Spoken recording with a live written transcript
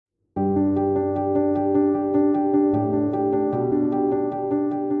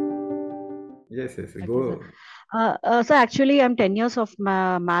yes. Okay, sir. Go. So actually, I'm 10 years of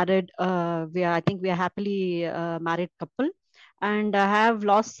married. I think we are happily married couple, and I have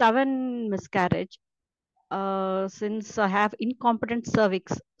lost 7 miscarriage. Since I have incompetent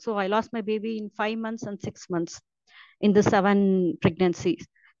cervix, so I lost my baby in 5 months and 6 months in the 7 pregnancies.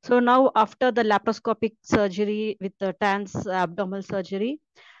 So now after the laparoscopic surgery with the TANS abdominal surgery,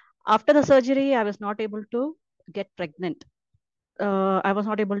 after the surgery, I was not able to get pregnant. I was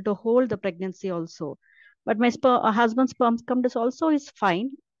not able to hold the pregnancy also. But my husband's sperm count is also is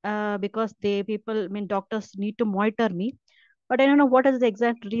fine because I mean, doctors need to monitor me. But I don't know what is the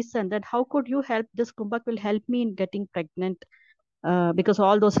exact reason that how could you help this Kumbhak will help me in getting pregnant because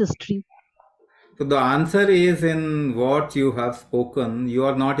all those history. So the answer is in what you have spoken. You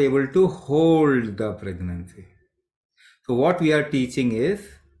are not able to hold the pregnancy. So what we are teaching is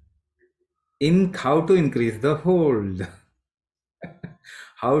in how to increase the hold.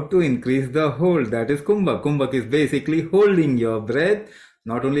 How to increase the hold. That is Kumbhak. Kumbhak is basically holding your breath,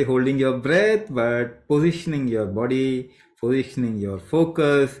 not only holding your breath, but positioning your body, positioning your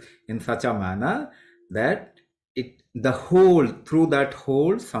focus in such a manner that the hold, through that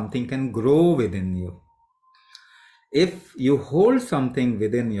hold, something can grow within you. If you hold something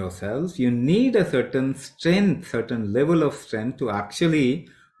within yourself, you need a certain strength, certain level of strength to actually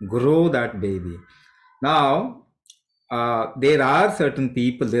grow that baby. Now, there are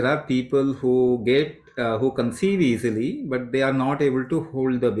people who conceive easily, but they are not able to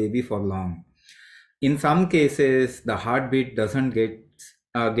hold the baby for long. In some cases, the heartbeat doesn't get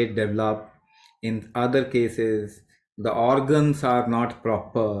developed. In other cases, the organs are not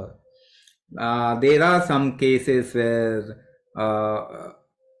proper. There are some cases where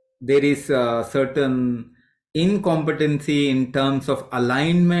there is a certain incompetency in terms of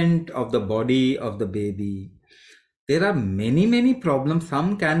alignment of the body of the baby. There are many problems.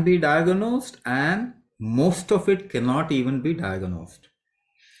 Some can be diagnosed and most of it cannot even be diagnosed.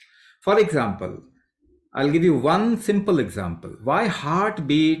 For example, I'll give you one simple example. Why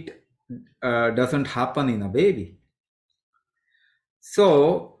heartbeat doesn't happen in a baby?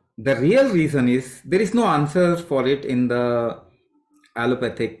 So the real reason is there is no answer for it in the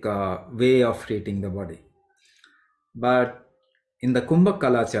allopathic way of treating the body. But in the Kumbhak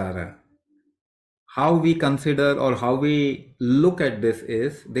Kalachara, how we consider or how we look at this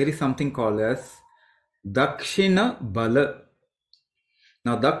is there is something called as Dakshina Bala.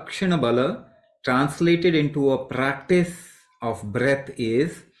 Now, Dakshina Bala translated into a practice of breath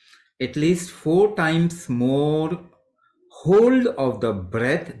is at least 4 times more hold of the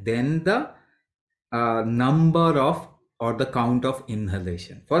breath than the number of or the count of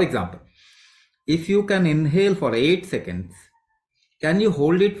inhalation. For example, if you can inhale for 8 seconds, can you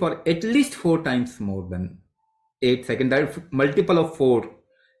hold it for at least 4 times more than 8 seconds? That is multiple of 4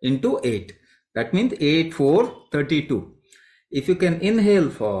 into 8. That means 8, 4, 32. If you can inhale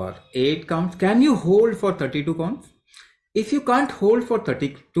for 8 counts, can you hold for 32 counts? If you can't hold for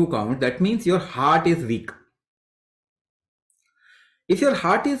 32 counts, that means your heart is weak. If your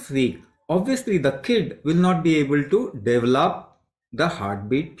heart is weak, obviously the kid will not be able to develop the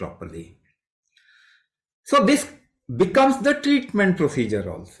heartbeat properly. So this becomes the treatment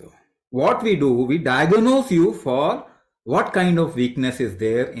procedure also. What we do, we diagnose you for what kind of weakness is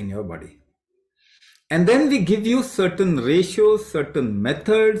there in your body. And then we give you certain ratios, certain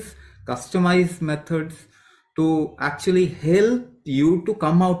methods, customized methods to actually help you to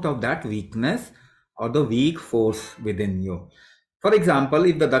come out of that weakness or the weak force within you. For example,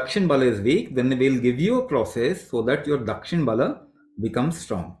 if the Dakshin Bala is weak, then we will give you a process so that your Dakshin Bala becomes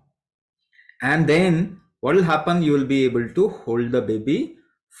strong. And then what will happen? You will be able to hold the baby.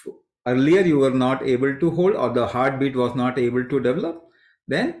 Earlier you were not able to hold or the heartbeat was not able to develop.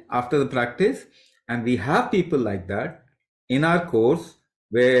 Then after the practice, and we have people like that in our course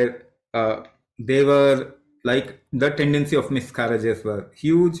where they were like the tendency of miscarriages were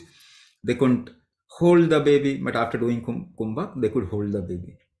huge. They couldn't hold the baby, but after doing Kumbhak, they could hold the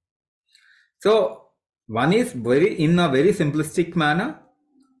baby. So one is in a very simplistic manner.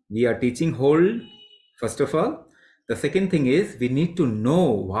 We are teaching hold, first of all. The second thing is we need to know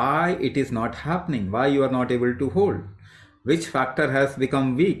why it is not happening, why you are not able to hold, which factor has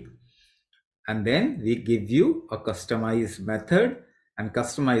become weak. And then we give you a customized method and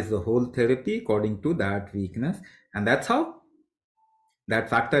customize the whole therapy according to that weakness. And that's how that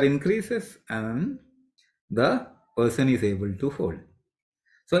factor increases and the person is able to hold.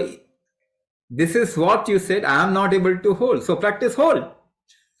 So this is what you said, I am not able to hold. So practice hold.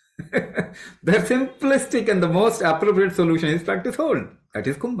 The simplistic and the most appropriate solution is practice hold. That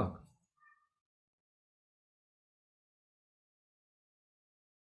is Kumbhak.